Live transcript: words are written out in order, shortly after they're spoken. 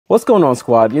What's going on,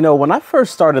 squad? You know, when I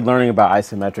first started learning about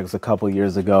isometrics a couple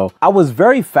years ago, I was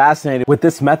very fascinated with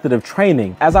this method of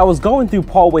training. As I was going through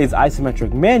Paul Wade's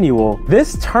isometric manual,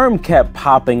 this term kept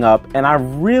popping up and I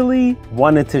really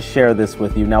wanted to share this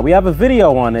with you. Now, we have a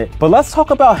video on it, but let's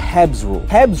talk about Heb's Rule.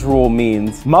 Heb's Rule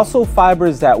means muscle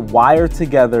fibers that wire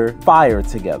together, fire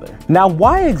together. Now,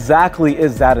 why exactly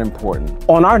is that important?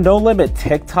 On our No Limit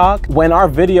TikTok, when our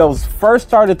videos first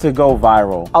started to go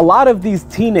viral, a lot of these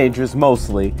teenagers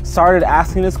mostly started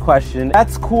asking this question.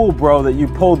 That's cool, bro, that you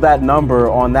pulled that number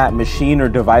on that machine or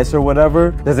device or whatever.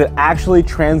 Does it actually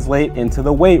translate into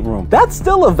the weight room? That's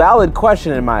still a valid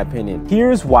question in my opinion.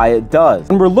 Here's why it does.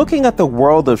 When we're looking at the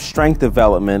world of strength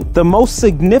development, the most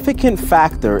significant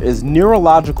factor is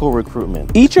neurological recruitment.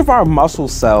 Each of our muscle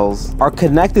cells are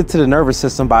connected to the nervous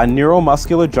system by a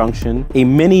neuromuscular junction, a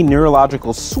mini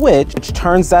neurological switch which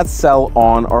turns that cell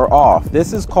on or off.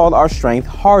 This is called our strength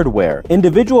hardware.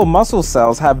 Individual muscle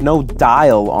cells have no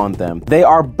dial on them. They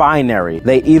are binary.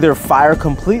 They either fire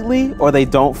completely or they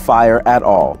don't fire at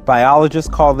all.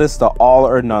 Biologists call this the all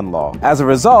or none law. As a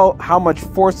result, how much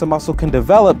force a muscle can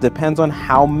develop depends on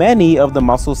how many of the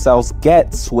muscle cells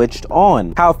get switched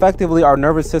on. How effectively our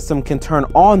nervous system can turn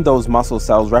on those muscle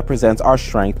cells represents our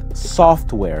strength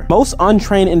software. Most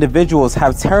untrained individuals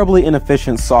have terribly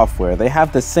inefficient software. They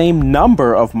have the same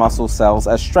number of muscle cells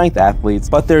as strength athletes,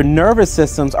 but their nervous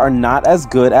systems are not as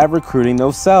good at recruiting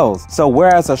those cells. So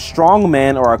whereas a strong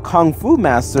man or a kung fu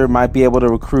master might be able to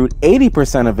recruit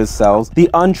 80% of his cells,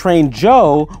 the untrained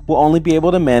Joe will only be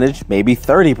able to manage maybe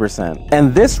 30%.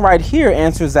 And this right here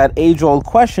answers that age-old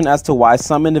question as to why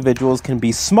some individuals can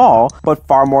be small but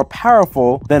far more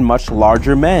powerful than much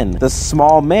larger men. The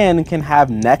small man can have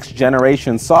next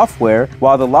generation software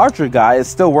while the larger guy is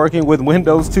still working with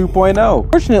Windows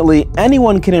 2.0. Fortunately,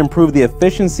 anyone can improve the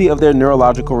efficiency of their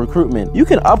neurological recruitment. You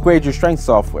can upgrade your strength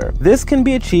software. This can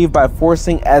be achieved by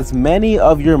forcing as many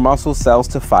of your muscle cells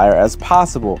to fire as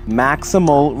possible.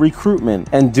 Maximal recruitment,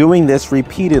 and doing this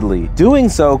repeatedly. Doing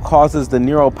so causes the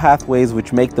neural pathways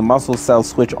which make the muscle cells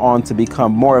switch on to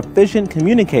become more efficient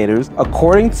communicators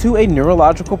according to a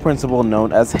neurological principle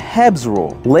known as Heb's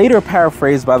Rule, later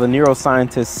paraphrased by the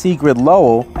neuroscientist Sigrid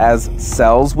Lowell as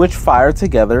cells which fire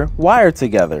together, wire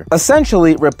together.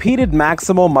 Essentially, repeated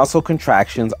maximal muscle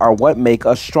contractions are what make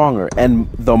us stronger, and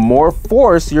the more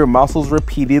force your muscles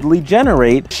repeatedly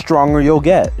generate, stronger you'll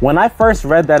get. When I first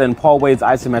read that in Paul Wade's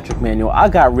isometric manual, I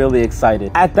got really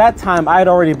excited. At that time, I had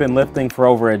already been lifting for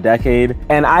over a decade,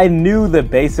 and I knew the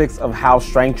basics of how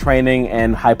strength training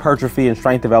and hypertrophy and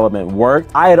strength development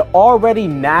worked. I had already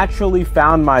naturally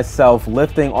found myself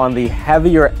lifting on the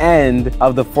heavier end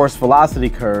of the force velocity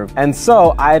curve, and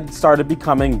so I had started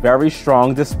becoming very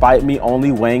strong despite me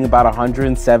only weighing about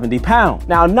 170 pounds.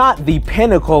 Now, not the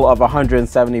pinnacle of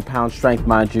 170 pound strength,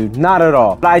 mind you, not at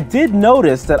all. But I did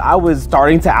notice that I was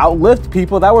starting to outlift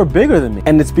people that were bigger than me.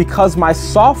 And it's because my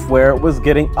software was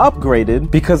getting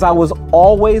upgraded because I was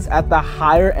always at the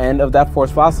higher end of that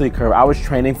force velocity curve. I was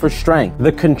training for strength.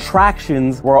 The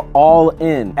contractions were all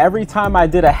in. Every time I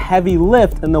did a heavy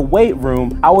lift in the weight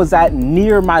room, I was at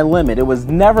near my limit. It was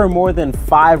never more than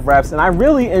 5 reps. And I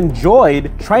really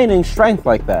enjoyed training strength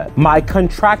like that. My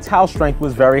contractile strength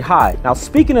was very high. Now,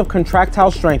 speaking of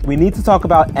contractile strength, we need to talk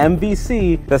about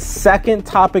MVC, the second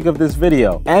topic of this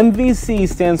video. MVC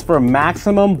stands for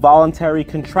maximum voluntary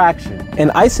contraction. In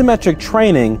isometric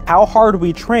training, how hard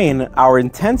we train, our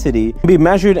intensity, can be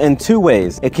measured in 2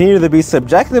 ways. It can either be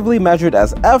subjectively measured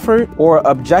as effort or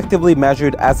objectively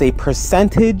measured as a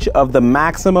percentage of the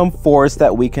maximum force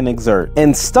that we can exert.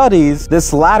 In studies,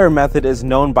 this latter method is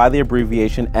known by the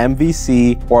abbreviation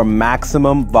MVC, or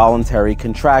maximum voluntary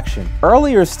contraction.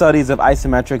 Earlier studies of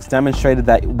isometrics demonstrated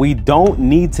that we don't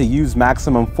need to use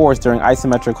maximum force during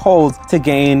isometric holds to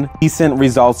gain decent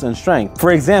results in strength.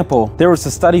 For example, there was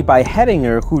a study by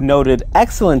Hettinger who noted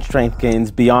excellent strength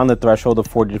gains beyond the threshold of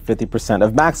 40 to 50%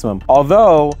 of maximum,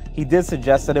 although he did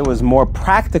suggest that it was more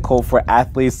practical for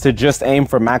athletes to just aim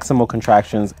for maximal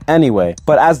contractions anyway.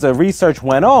 But as the research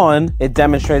went on, it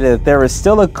demonstrated that there is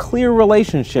still a clear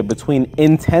relationship between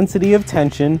intensity of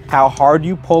tension, how hard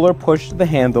you pull or push the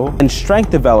handle, and strength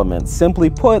development. Simply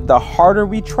put, the harder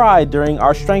we try during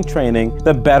our strength training,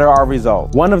 the better our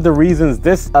results. One of the reasons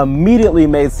this immediately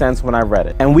made sense when I read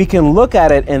it. And we can look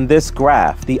at it in this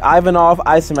graph, the Ivanov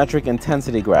isometric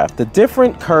intensity graph. The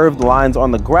different curved lines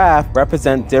on the graph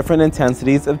represent different different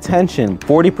intensities of tension: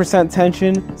 40%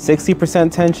 tension,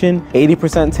 60% tension,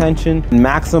 80% tension, and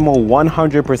maximal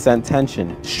 100%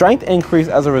 tension. Strength increase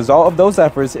as a result of those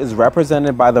efforts is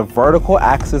represented by the vertical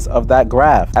axis of that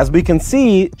graph. As we can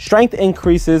see, strength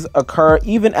increases occur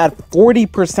even at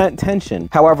 40% tension.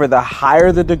 However, the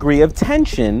higher the degree of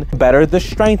tension, the better the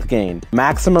strength gain.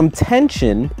 Maximum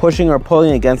tension, pushing or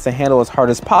pulling against the handle as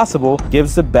hard as possible,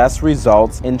 gives the best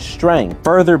results in strength.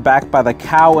 Further backed by the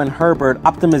Cow and Herbert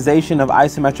optimization of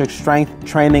isometric strength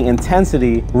training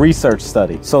intensity research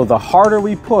study. So the harder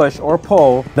we push or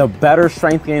pull, the better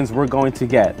strength gains we're going to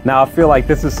get. Now, I feel like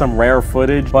this is some rare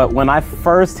footage, but when I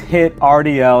first hit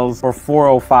RDLs for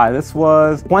 405, this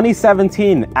was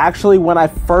 2017, actually when I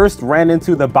first ran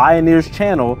into the Pioneers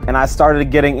channel and I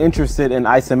started getting interested in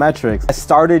isometrics, I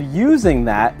started using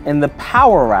that in the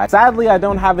power rack. Sadly, I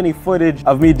don't have any footage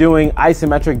of me doing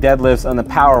isometric deadlifts on the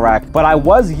power rack, but I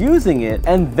was using it,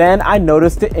 and then I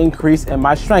noticed the increase in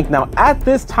my strength. Now, at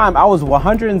this time, I was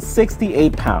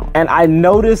 168 pounds, and I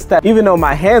noticed that even though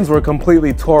my hands were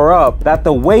completely tore up, that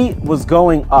the weight was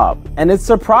going up, and it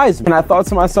surprised me. And I thought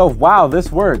to myself, wow,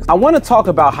 this works. I want to talk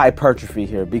about hypertrophy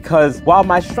here, because while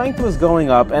my strength was going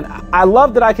up, and I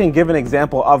love that I can give an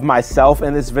example of myself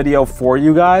in this video for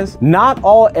you guys, not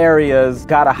all areas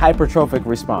got a hypertrophic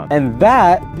response, and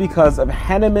that because of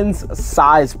Henneman's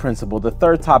size principle, the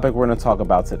third topic we're going to talk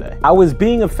about today. I was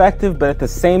being effective, but at the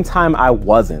same time I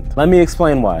wasn't. Let me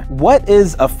explain why. What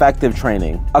is effective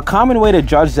training? A common way to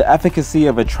judge the efficacy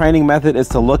of a training method is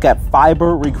to look at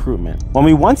fiber recruitment. When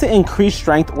we want to increase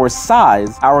strength or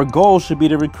size, our goal should be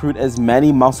to recruit as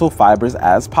many muscle fibers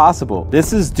as possible.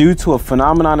 This is due to a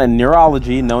phenomenon in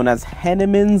neurology known as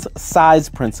Henneman's size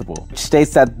principle, which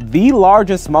states that the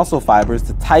largest muscle fibers,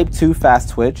 the type 2 fast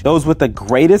twitch, those with the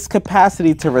greatest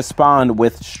capacity to respond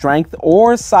with strength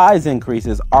or size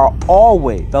increases, are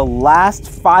always the last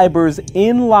fibers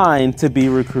in line to be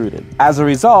recruited. As a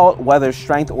result, whether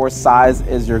strength or size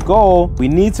is your goal, we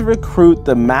need to recruit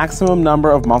the maximum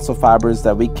number of muscle fibers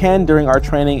that we can during our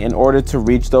training in order to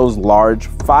reach those large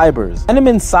fibers.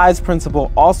 Henneman's size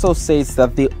principle also states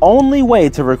that the only way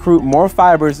to recruit more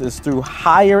fibers is through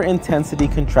higher intensity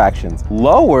contractions.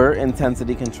 Lower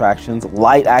intensity contractions,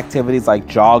 light activities like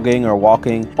jogging or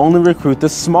walking, only recruit the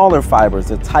smaller fibers,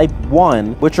 the type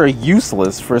 1, which are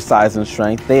useless for size and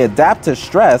strength. They adapt to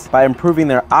stress by improving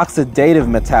their oxidative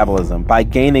metabolism, by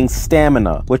gaining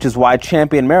stamina, which is why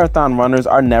champion marathon runners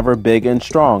are never big and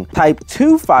strong. Type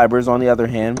 2 fibers, on the other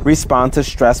hand, respond to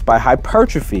stress by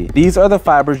hypertrophy. These are the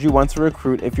fibers you want to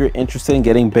recruit if you're interested in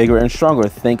getting bigger and stronger.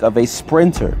 Think of a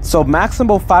sprinter. So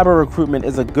maximal fiber recruitment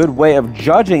is a good way of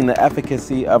judging the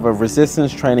efficacy of a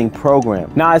resistance training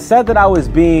program. Now, I said that I was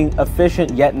being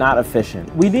efficient yet not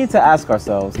efficient. We need to ask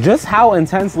ourselves, just how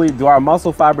intensely do our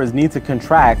muscle fibers need to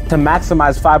contract to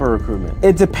maximize fiber recruitment?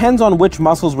 It depends on which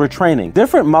muscles we're training.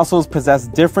 Different muscles possess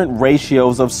different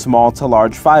ratios of small to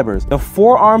large fibers. The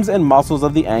forearms and muscles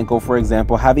of the ankle, for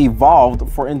example, have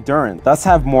evolved for endurance, thus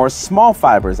have more small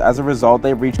fibers. As a result,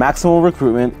 they reach maximal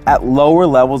recruitment at lower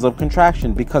levels of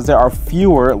contraction because there are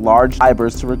fewer large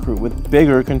fibers to recruit with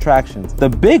bigger contractions. The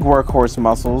big workhorse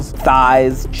muscles,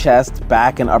 thighs, chest,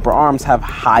 back, and upper arms, have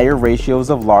higher ratios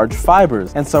of large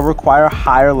fibers and so require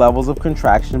higher levels of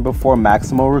contraction before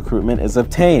maximal recruitment is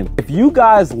obtained. If you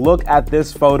guys look at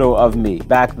this photo of me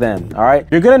back then, all right,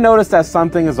 you're gonna notice that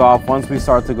something is off once we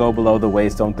start to go below the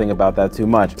waist. Don't think about that too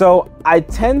much. So I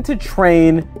tend to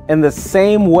train in the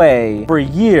same way for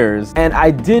years, and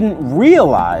I didn't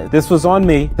realize, this was on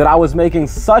me, that I was making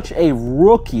such a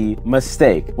rookie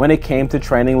mistake when it came to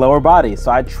training lower body.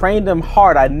 So I trained them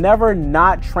hard. I never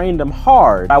not trained them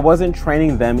hard. I wasn't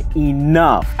training them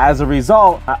enough. As a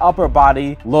result, my upper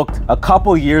body looked a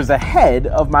couple years ahead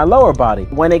of my lower body.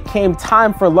 When it came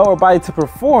time for lower body to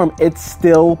perform, it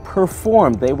still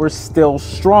performed. They were still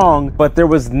strong, but there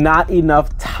was not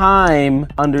enough time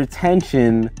under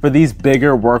tension for these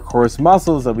bigger workhorse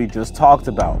muscles that we just talked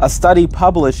about. A study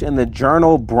published in the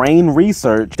journal Brain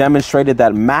Research demonstrated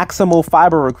that maximal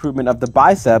fiber recruitment of the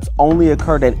biceps only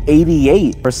occurred at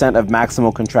 88% of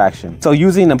maximal contraction. So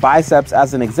using the biceps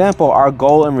as an example, our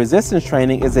goal in resistance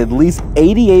training is at least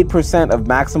 88% of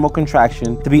maximal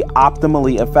contraction to be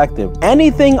optimally effective.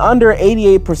 Anything under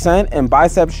 88% in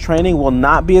biceps training will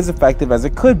not be as effective as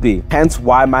it could be. Hence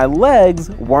why my legs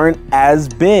weren't as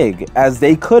big as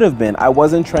they could have been. I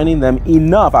wasn't training them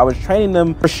enough. off. I was training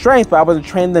them for strength, but I wasn't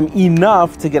training them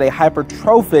enough to get a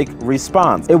hypertrophic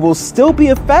response. It will still be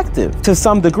effective to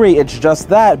some degree. It's just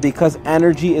that because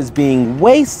energy is being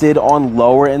wasted on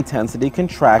lower intensity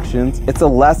contractions, it's a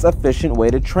less efficient way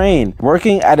to train.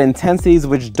 Working at intensities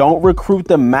which don't recruit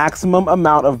the maximum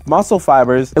amount of muscle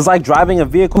fibers is like driving a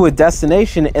vehicle to a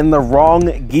destination in the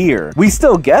wrong gear. We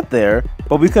still get there,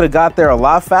 but we could have got there a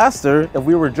lot faster if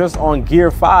we were just on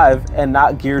gear 5 and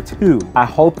not gear 2. I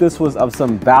hope this was of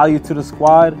some value to the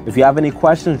squad. If you have any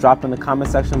questions, drop in the comment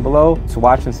section below. To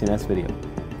watch and see you next video.